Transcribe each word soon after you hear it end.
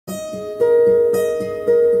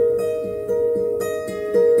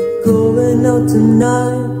going out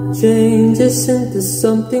tonight changes into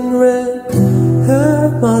something red.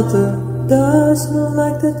 Her mother does not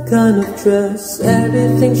like that kind of dress.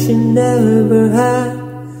 Everything she never had,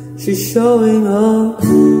 she's showing off.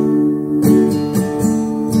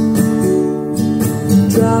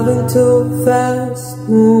 Driving too fast,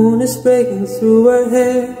 moon is breaking through her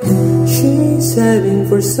hair. She's heading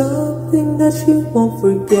for something that she won't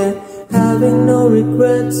forget. Having no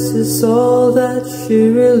regrets is all that she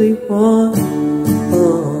really wants.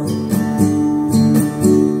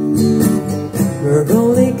 We're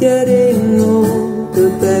only getting older,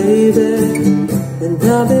 baby, and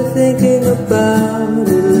I've been thinking about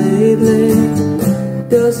it lately.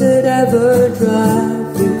 Does it ever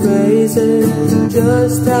drive you crazy?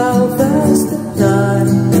 Just how fast the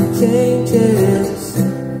night changes.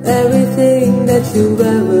 Everything that you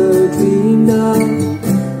ever dreamed of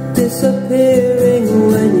disappearing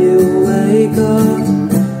when you wake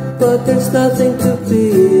up. But there's nothing to be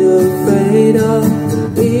afraid of.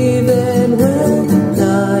 Even when the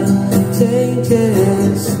night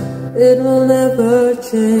changes, it will never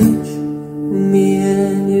change me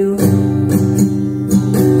and you.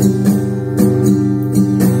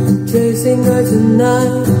 Chasing her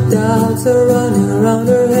tonight, doubts are running around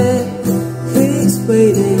her head. He's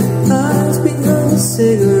waiting, eyes behind a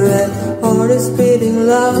cigarette. Heart is beating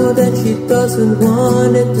loud and she doesn't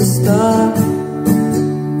want it to stop.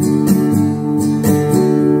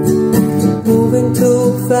 Moving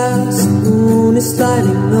too fast, moon is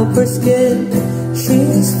lighting up her skin.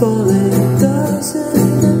 She's falling, doesn't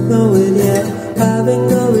even know it yet. Having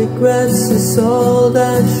no regrets is all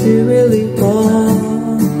that she really wants.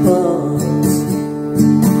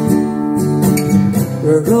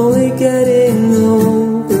 We're only getting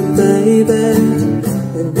older, baby,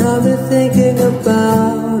 and I've been thinking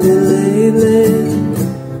about it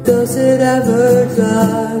lately. Does it ever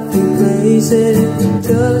drive you crazy?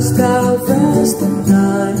 Just how fast the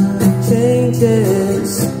night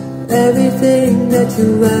changes. Everything that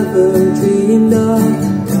you ever dreamed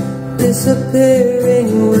of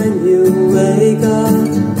disappearing when you wake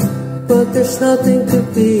up. But there's nothing to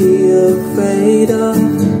be afraid of.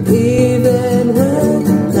 Even when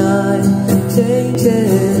the night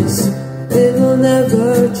changes, it will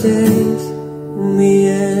never change.